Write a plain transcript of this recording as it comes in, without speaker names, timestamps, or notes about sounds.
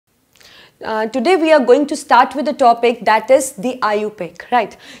Today we are going to start with a topic that is the IUPAC,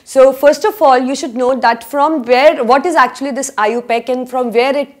 right? So first of all, you should know that from where, what is actually this IUPAC and from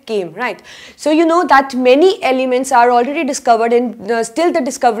where it came, right? So you know that many elements are already discovered and still the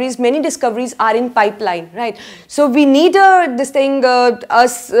discoveries, many discoveries are in pipeline, right? So we need a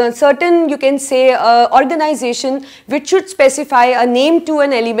certain, you can say, organization which should specify a name to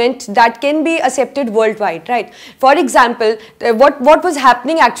an element that can be accepted worldwide, right? For example, what was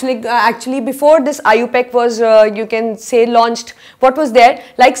happening actually before this IUPAC was you can say launched, what was there,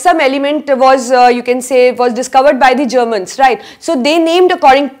 like some element was you can say was discovered by the Germans, right? So they named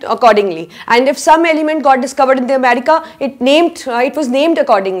accordingly, and if some element got discovered in the America, it was named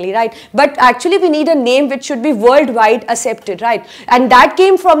accordingly, right? But actually we need a name which should be worldwide accepted, right? And that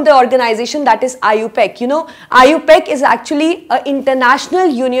came from the organization that is IUPAC. You know, IUPAC is actually an international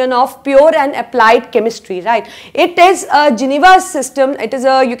union of pure and applied chemistry, right? It is a Geneva system. It is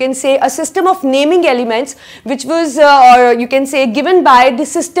a, you can say, a system of naming elements which was or you can say given by the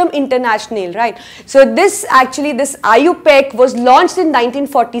System International, right? So this IUPAC was launched in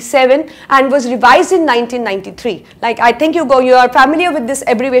 1947 and was revised in 1993. Like, I think you are familiar with this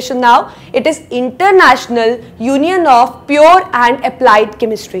abbreviation now. It is International Union of Pure and Applied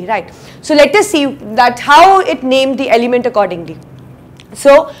Chemistry, right? So let us see that how it named the element accordingly.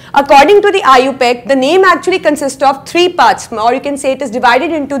 So according to the IUPAC, the name actually consists of three parts, or you can say it is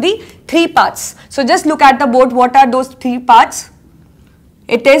divided into the three parts. So just look at the board, what are those three parts?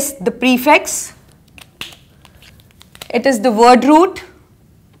 It is the prefix, it is the word root,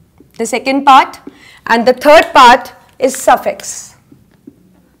 the second part, and the third part is suffix.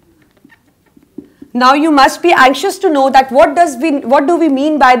 Now you must be anxious to know that what do we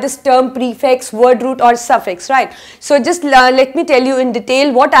mean by this term prefix, word root or suffix, right? So just let me tell you in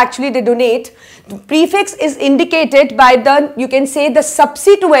detail what actually they denote. The prefix is indicated by the, you can say, the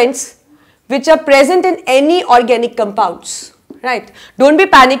substituents which are present in any organic compounds. Right, don't be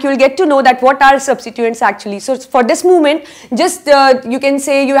panic, you will get to know that what are substituents actually. So for this moment, just you can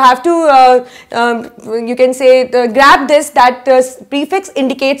say you have to grab this, that prefix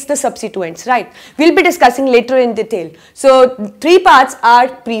indicates the substituents, right? We'll be discussing later in detail. So three parts are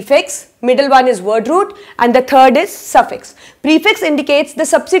prefix, middle one is word root, and the third is suffix. Prefix indicates the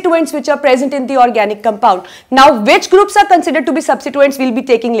substituents which are present in the organic compound. Now which groups are considered to be substituents we'll be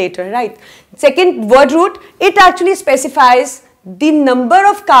taking later, right? Second, word root, it actually specifies the number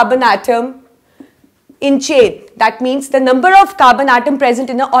of carbon atom in chain. That means the number of carbon atom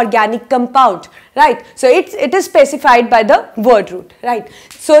present in an organic compound, right? So it is specified by the word root, right?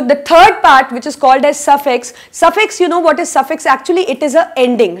 So the third part, which is called as suffix, you know what is suffix? Actually it is a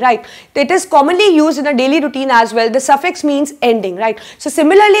ending, right? It is commonly used in a daily routine as well. The suffix means ending, right? So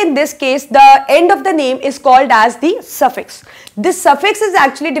similarly in this case, the end of the name is called as the suffix. This suffix is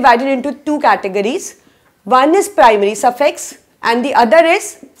actually divided into two categories. One is primary suffix and the other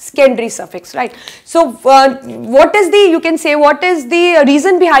is secondary suffix, right? So what is the, you can say, what is the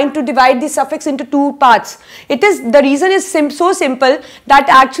reason behind to divide the suffix into two parts? The reason is so simple that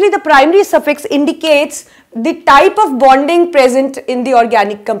actually the primary suffix indicates the type of bonding present in the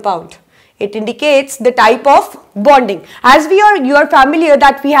organic compound. It indicates the type of bonding. As you are familiar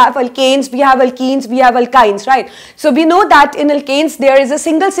that we have alkanes, we have alkenes, we have alkynes, right? So we know that in alkanes there is a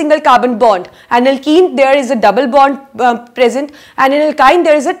single carbon bond, and alkene there is a double bond present, and in alkyne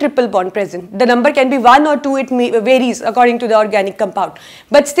there is a triple bond present. The number can be 1 or 2, it varies according to the organic compound.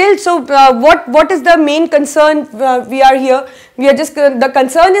 But still, so what is the main concern we are here? We are just, the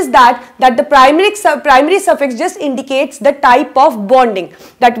concern is that the primary suffix just indicates the type of bonding,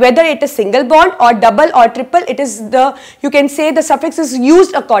 that whether it is single bond or double or triple, it is the, you can say, the suffix is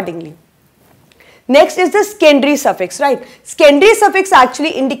used accordingly. Next is the secondary suffix, right? Secondary suffix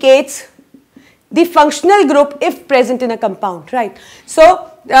actually indicates the functional group if present in a compound, right? So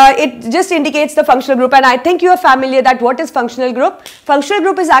it just indicates the functional group, and I think you are familiar that what is functional group? Functional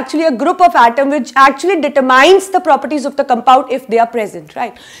group is actually a group of atoms which actually determines the properties of the compound if they are present,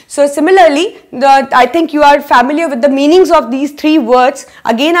 right? So similarly, I think you are familiar with the meanings of these three words.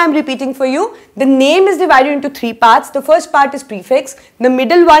 Again, I am repeating for you. The name is divided into three parts. The first part is prefix, the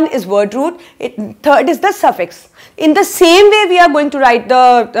middle one is word root, third is the suffix. In the same way we are going to write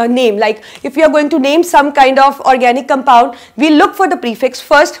the name, like if we are going to name some kind of organic compound, we look for the prefix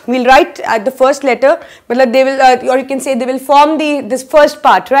first, we will write at the first letter, but they will, or you can say they will form this first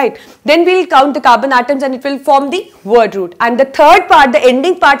part, right? Then we will count the carbon atoms and it will form the word root. And the third part, the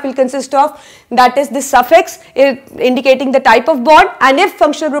ending part, will consist of, that is the suffix indicating the type of bond, and if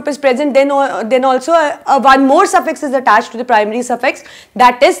functional group is present, then also one more suffix is attached to the primary suffix,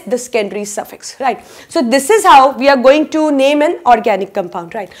 that is the secondary suffix, right? So this is how we are going to name an organic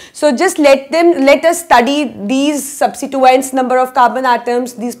compound, right? So just let us study these substituents, number of carbon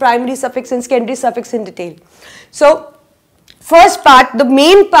atoms, these primary suffix and secondary suffix in detail. So first part, the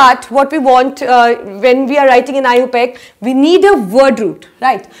main part, what we want when we are writing in IUPAC, we need a word root,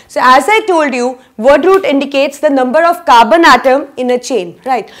 right? So as I told you, word root indicates the number of carbon atom in a chain,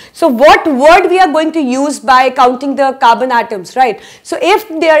 right? So what word we are going to use by counting the carbon atoms, right? So if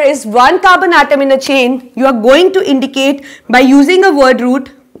there is one carbon atom in a chain, you are going to indicate by using a word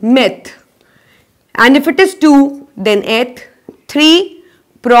root meth. And if it is 2, then eth, 3,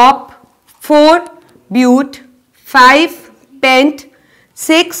 prop, 4, but, 5, pent,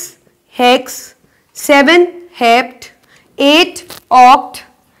 6, hex, 7, hept, 8, oct,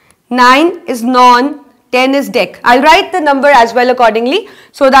 9 is non, 10 is dec. I'll write the number as well accordingly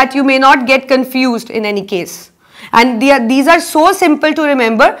so that you may not get confused in any case. And these are so simple to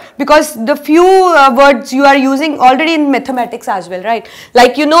remember because the few words you are using already in mathematics as well, right?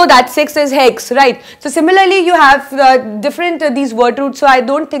 Like you know that 6 is hex, right? So similarly you have different these word roots, so I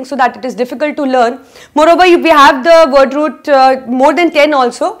don't think so that it is difficult to learn. Moreover, we have the word root more than 10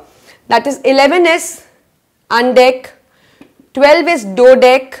 also. That is 11 is undec, 12 is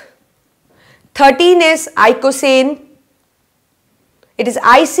dodec, 13 is icosane. It is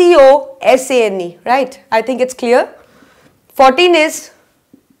ICOSANE, right? I think it's clear. 14 is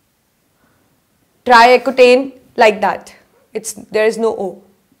triacotane, like that. There is no O.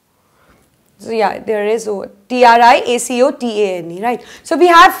 So yeah, there is O. TRIACOTANE, right? So we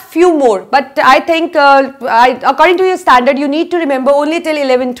have few more, but I think according to your standard, you need to remember only till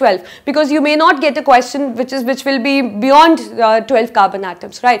 11, 12 because you may not get a question which will be beyond 12 carbon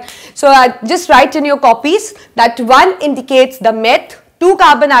atoms, right? So just write in your copies that 1 indicates the meth. 2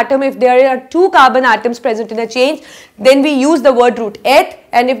 carbon atom, if there are 2 carbon atoms present in a chain, then we use the word root eth,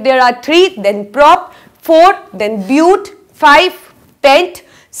 and if there are 3, then prop, 4, then but, 5, pent,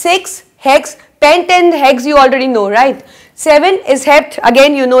 6, hex. Pent and hex you already know, right? 7 is hept,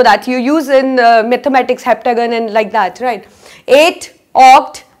 again you know that, you use in mathematics heptagon and like that, right? 8,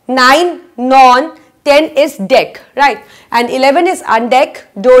 oct, 9, non, 10 is dec, right? And 11 is undec,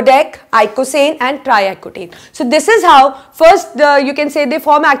 dodec, icosane and triacotane. So this is how first you can say they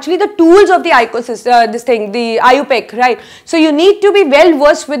form actually the tools of the ecosystem, the IUPAC, right? So you need to be well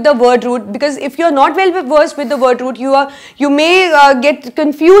versed with the word root because if you are not well versed with the word root, you may get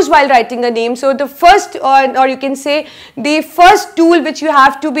confused while writing a name. So the first or you can say the first tool which you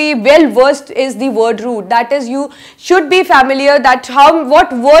have to be well versed is the word root. That is, you should be familiar that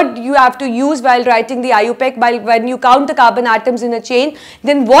what word you have to use while writing the IUPAC when you count the carbon atoms in a chain,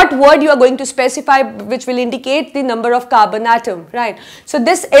 then what word you are going to specify which will indicate the number of carbon atom, right? So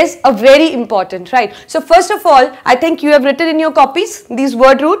this is a very important, right? So first of all, I think you have written in your copies these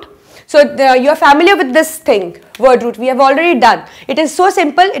word root. So you are familiar with this thing, word root, we have already done. It is so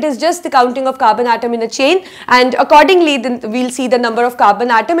simple, it is just the counting of carbon atom in a chain, and accordingly then we'll see the number of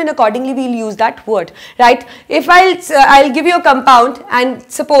carbon atom and accordingly we'll use that word, right? If I'll give you a compound and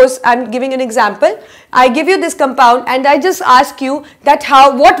suppose I'm giving an example, I give you this compound and I just ask you that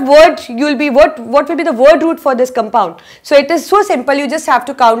what will be the word root for this compound. So it is so simple, you just have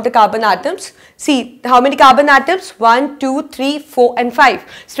to count the carbon atoms. See how many carbon atoms? 1, 2, 3, 4 and 5.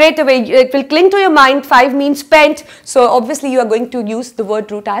 Straight away it will cling to your mind, 5 means pent. So obviously you are going to use the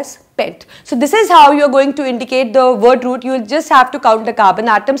word root as pent. So this is how you are going to indicate the word root. You will just have to count the carbon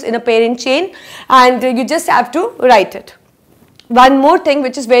atoms in a parent chain and you just have to write it. One more thing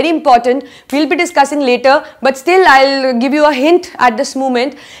which is very important, we will be discussing later, but still I will give you a hint at this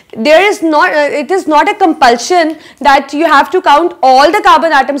moment. It is not a compulsion that you have to count all the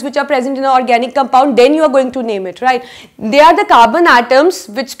carbon atoms which are present in an organic compound, then you are going to name it, right? They are the carbon atoms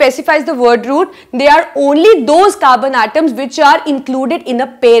which specifies the word root. They are only those carbon atoms which are included in a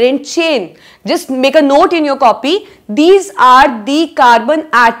parent chain. Just make a note in your copy. These are the carbon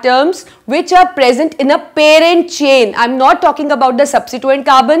atoms which are present in a parent chain. I am not talking about the substituent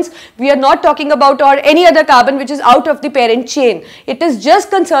carbons. We are not talking about or any other carbon which is out of the parent chain. It is just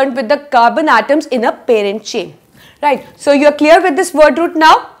concerned with the carbon atoms in a parent chain. Right. So you are clear with this word root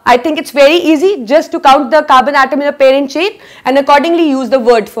now? I think it's very easy just to count the carbon atom in a parent chain and accordingly use the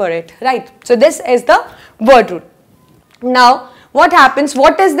word for it. Right. So this is the word root. Now what happens?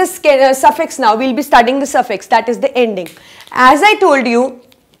 What is this suffix now? We will be studying the suffix, that is the ending. As I told you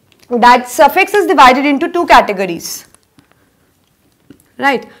that suffix is divided into 2 categories.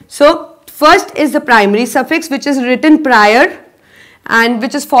 Right. So first is the primary suffix which is written prior and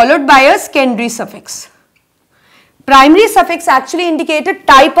which is followed by a secondary suffix. Primary suffix actually indicate a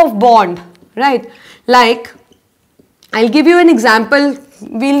type of bond, right? Like I'll give you an example.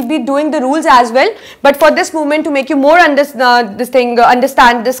 We'll be doing the rules as well, but for this moment, to make you more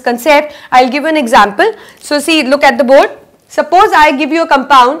understand this concept, I'll give you an example. So see, look at the board. Suppose I give you a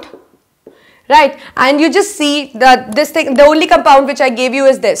compound, right, and you just see that this thing, the only compound which I gave you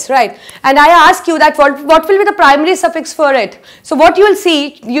is this, right, and I ask you that what will be the primary suffix for it. So what you will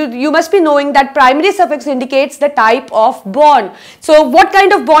see, you must be knowing that primary suffix indicates the type of bond. So what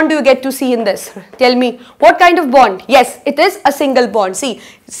kind of bond do you get to see in this? Tell me, what kind of bond? Yes, it is a single bond. See,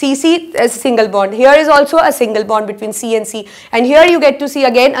 CC is a single bond. Here is also a single bond between C and C, and here you get to see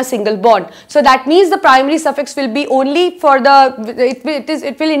again a single bond. So that means the primary suffix will be only for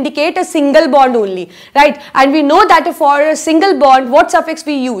it will indicate a single bond only, right? And we know that for a single bond, what suffix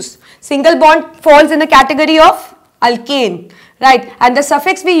we use? Single bond falls in the category of alkane, right? And the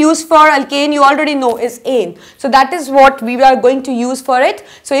suffix we use for alkane, you already know, is ane. So that is what we are going to use for it.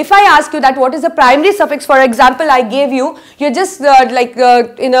 So if I ask you that what is the primary suffix, for example, I gave you, you're just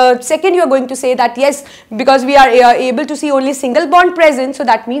in a second you are going to say that yes, because we are able to see only single bond present, so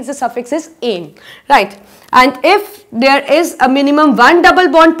that means the suffix is ane, right? And if there is a minimum one double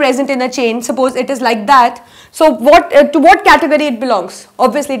bond present in a chain, suppose it is like that, so to what category it belongs?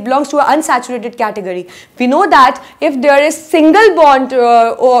 Obviously it belongs to an unsaturated category. We know that if there is single bond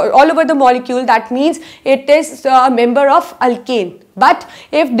all over the molecule, that means it is a member of alkane. But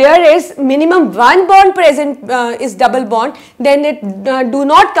if there is minimum one bond present is double bond, then it do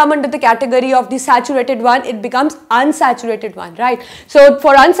not come under the category of the saturated one, it becomes unsaturated one, right? So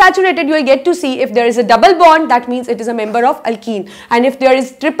for unsaturated, you will get to see if there is a double bond, that means it is a member of alkene, and if there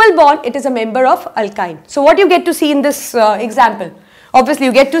is triple bond, it is a member of alkyne. So what you get to see in this example? Obviously,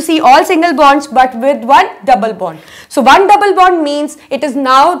 you get to see all single bonds but with one double bond. So one double bond means it is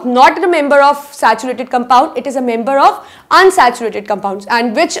now not a member of saturated compound, it is a member of unsaturated compounds.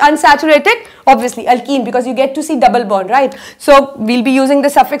 And which unsaturated? Obviously alkene, because you get to see double bond, right? So we'll be using the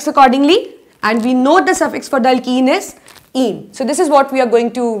suffix accordingly, and we know the suffix for the alkene is ene. So this is what we are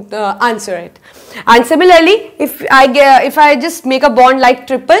going to answer it. And similarly, if I just make a bond like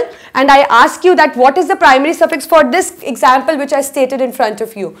triple and I ask you that what is the primary suffix for this example which I stated in front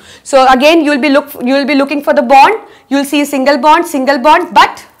of you. So again you will be looking for the bond. You will see a single bond,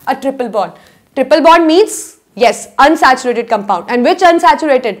 but a triple bond. Triple bond means yes, unsaturated compound. And which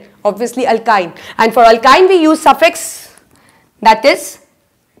unsaturated? Obviously alkyne. And for alkyne we use suffix, that is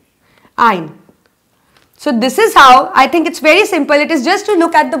ine. So this is how, I think it's very simple. It is just to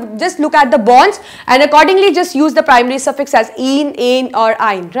look at the bonds and accordingly just use the primary suffix as ene, ane or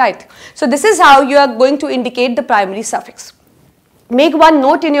ine, right? So this is how you are going to indicate the primary suffix. Make one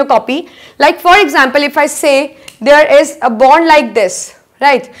note in your copy. Like for example, if I say there is a bond like this,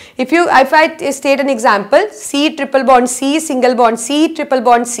 right? If I state an example, C triple bond C, single bond C, triple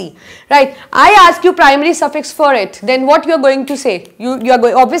bond C, right? I ask you primary suffix for it, then what you are going to say?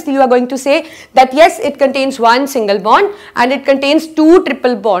 Obviously you are going to say that yes, it contains one single bond and it contains two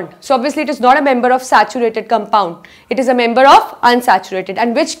triple bond. So obviously it is not a member of saturated compound, it is a member of unsaturated.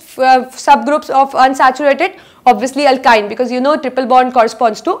 And which subgroups of unsaturated? Obviously alkyne, because you know triple bond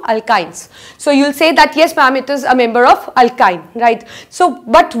corresponds to alkynes. So you will say that yes ma'am, it is a member of alkyne, right? So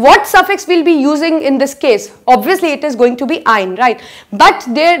but what suffix will be using in this case? Obviously it is going to be ine, right? But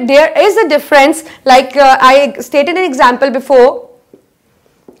there is a difference, like I stated an example before.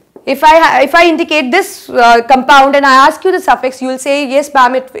 If I indicate this compound and I ask you the suffix, you will say yes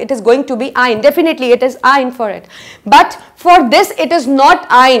ma'am, it is going to be ine. Definitely it is ine for it. But for this it is not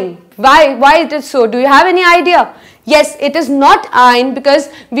ine. Why it is so? Do you have any idea? Yes, it is not ine because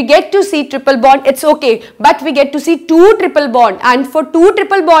we get to see triple bond, it's okay, but we get to see two triple bond, and for two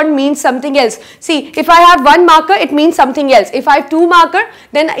triple bond means something else. See, if I have one marker, it means something else. If I have two marker,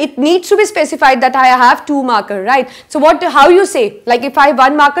 then it needs to be specified that I have two marker, right? So how you say? Like if I have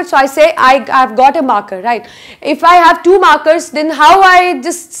one marker, so I say I have got a marker, right? If I have two markers, then how I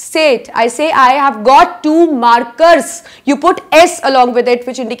just say it? I say I have got two markers. You put S along with it,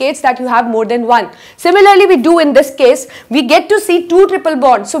 which indicates that you have more than one. Similarly, we do in this case, we get to see two triple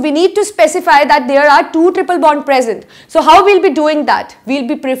bonds. So we need to specify that there are two triple bond present. So how we'll be doing that? We'll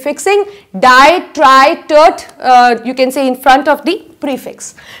be prefixing di, tri, tert, you can say in front of the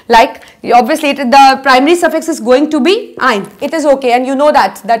prefix. Like obviously the primary suffix is going to be ine. It is okay, and you know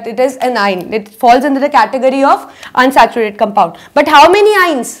that it is an ine. It falls into the category of unsaturated compound. But how many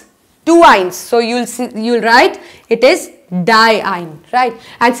ines? Two ines. So you'll write it is diine, right?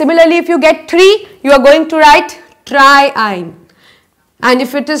 And similarly, if you get three, you are going to write triine. And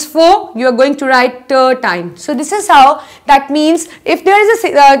if it is 4, you are going to write tertine. So this is how, that means if there is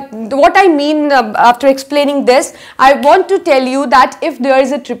a, what I mean after explaining this, I want to tell you that if there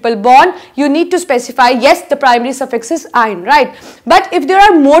is a triple bond, you need to specify, yes, the primary suffix is "-ine", right? But if there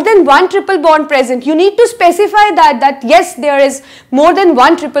are more than one triple bond present, you need to specify that yes, there is more than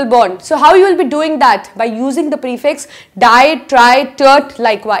one triple bond. So how you will be doing that? By using the prefix di, tri, tert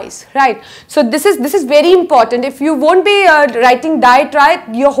likewise, right? So this is very important. If you won't be writing di, tri,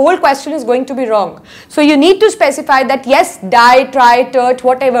 your whole question is going to be wrong. So you need to specify that yes, di, tri, tert,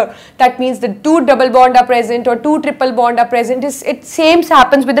 whatever, that means the 2 double bond are present or 2 triple bond are present. It same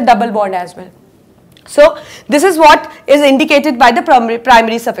happens with the double bond as well. So this is what is indicated by the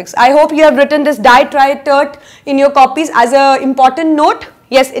primary suffix. I hope you have written this di, tri, tert in your copies as a important note.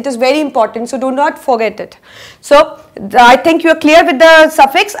 Yes, it is very important, so do not forget it. So I think you are clear with the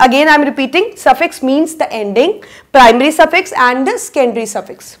suffix. Again, I am repeating, suffix means the ending, primary suffix and the secondary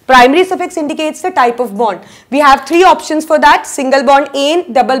suffix. Primary suffix indicates the type of bond. We have 3 options for that: single bond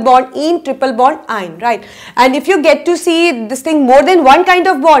 "-ane", double bond "-ene", triple bond "-ine", right? And if you get to see this thing more than one kind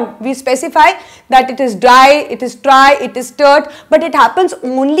of bond, we specify that it is di, it is tri, it is tert, but it happens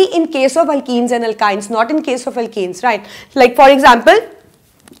only in case of alkenes and alkynes, not in case of alkanes, right? Like for example,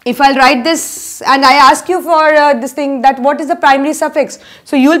 if I'll write this and I ask you for this thing, that what is the primary suffix?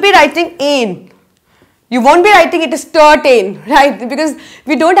 So you will be writing "-ane". You won't be writing it is tertane, right? Because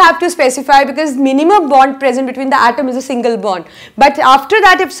we don't have to specify, because minimum bond present between the atom is a single bond. But after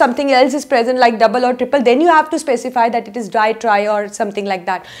that, if something else is present like double or triple, then you have to specify that it is di, tri or something like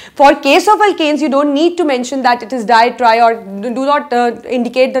that. For case of alkanes, you don't need to mention that it is di, tri, or do not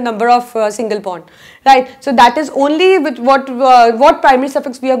indicate the number of single bond, right? So that is only with what primary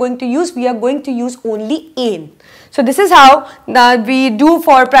suffix we are going to use. We are going to use only "-ane". So this is how we do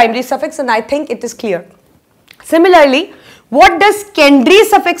for primary suffix, and I think it is clear. Similarly, what does secondary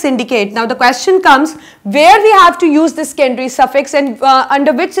suffix indicate? Now the question comes, where we have to use this secondary suffix and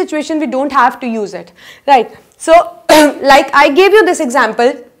under which situation we don't have to use it, right? So like I gave you this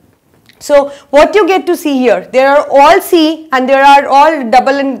example. So what you get to see here, there are all C and there are all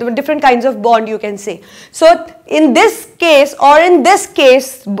double and different kinds of bond, you can say. So in this case or in this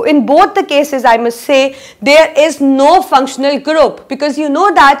case, in both the cases, I must say there is no functional group, because you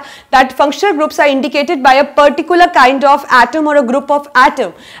know that functional groups are indicated by a particular kind of atom or a group of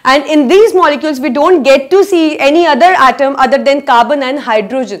atom, and in these molecules we don't get to see any other atom other than carbon and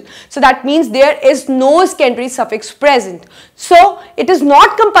hydrogen. So that means there is no secondary suffix present. So it is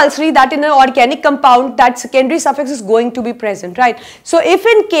not compulsory that in an organic compound that secondary suffix is going to be present, right? So if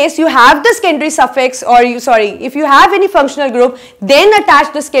in case you have the secondary suffix, or if you have any functional group, then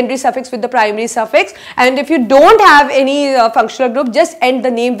attach the secondary suffix with the primary suffix, and if you don't have any functional group, just end the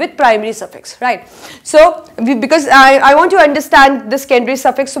name with primary suffix, right? So because I want to understand the secondary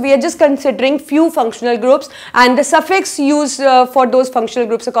suffix, so we are just considering few functional groups and the suffix used for those functional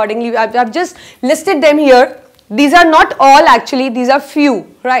groups accordingly. I've just listed them here. These are not all actually, these are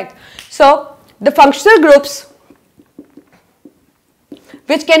few, right? So the functional groups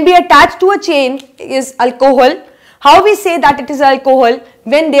which can be attached to a chain is alcohol. How we say that it is alcohol?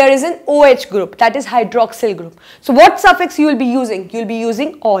 When there is an OH group, that is hydroxyl group. So what suffix you will be using? You will be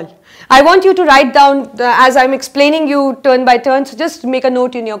using all. I want you to write down as I am explaining you turn by turn, so just make a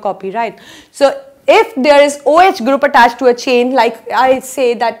note in your copy, right? So if there is OH group attached to a chain, like I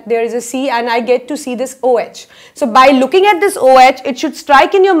say that there is a C and I get to see this OH. So by looking at this OH, it should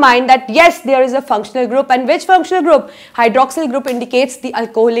strike in your mind that yes, there is a functional group. And which functional group? Hydroxyl group indicates the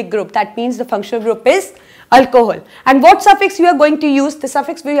alcoholic group. That means the functional group is alcohol. And what suffix we are going to use? The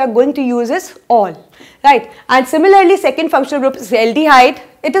suffix we are going to use is all, right? And similarly, second functional group is aldehyde.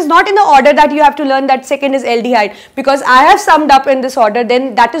 It is not in the order that you have to learn that second is aldehyde, because I have summed up in this order,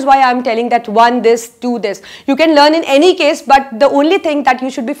 then that is why I am telling that 1 this, 2 this. You can learn in any case, but the only thing that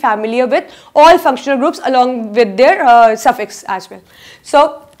you should be familiar with all functional groups along with their suffix as well.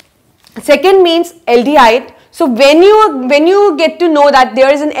 So second means aldehyde. So when you get to know that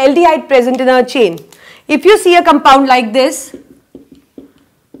there is an aldehyde present in a chain, if you see a compound like this,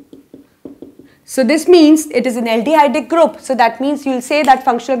 so this means it is an aldehydic group. So that means you will say that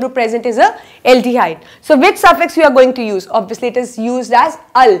functional group present is a aldehyde. So which suffix we are going to use? Obviously it is used as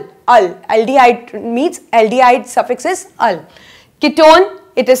al. Aldehyde means aldehyde suffix is al. Ketone,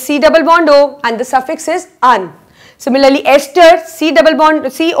 it is C double bond O and the suffix is -an. Similarly, ester, C double bond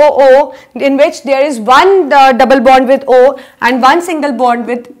COO, in which there is one double bond with O and one single bond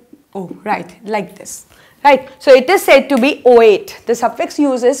with O, right, like this, right. So it is said to be O8. The suffix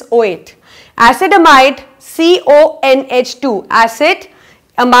used is O8. Acid amide, CONH2, acid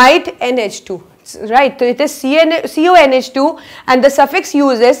amide NH2. right? So it is CONH2 and the suffix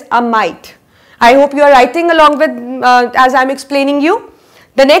used is amide. I hope you are writing along with as I am explaining you.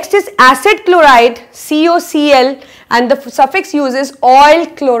 The next is acid chloride, COCl, and the suffix used is oil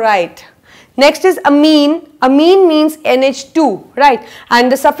chloride. Next is amine. Amine means NH2, right?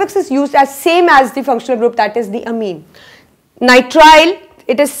 And the suffix is used as same as the functional group, that is the amine. Nitrile,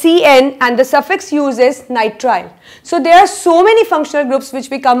 it is CN and the suffix used is nitrile. So there are so many functional groups which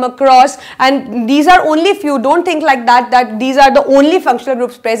we come across, and these are only few. Don't think like that these are the only functional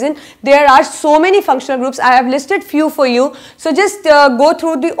groups present. There are so many functional groups. I have listed few for you. So just go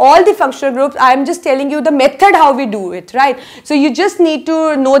through all the functional groups. I am just telling you the method how we do it, right? So you just need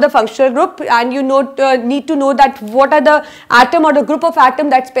to know the functional group, and you need to know that what are the atom or the group of atom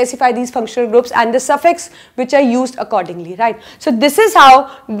that specify these functional groups and the suffix which are used accordingly, right? So this is how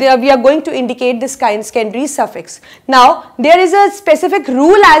we are going to indicate this secondary suffix. Now there is a specific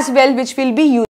rule as well which will be used.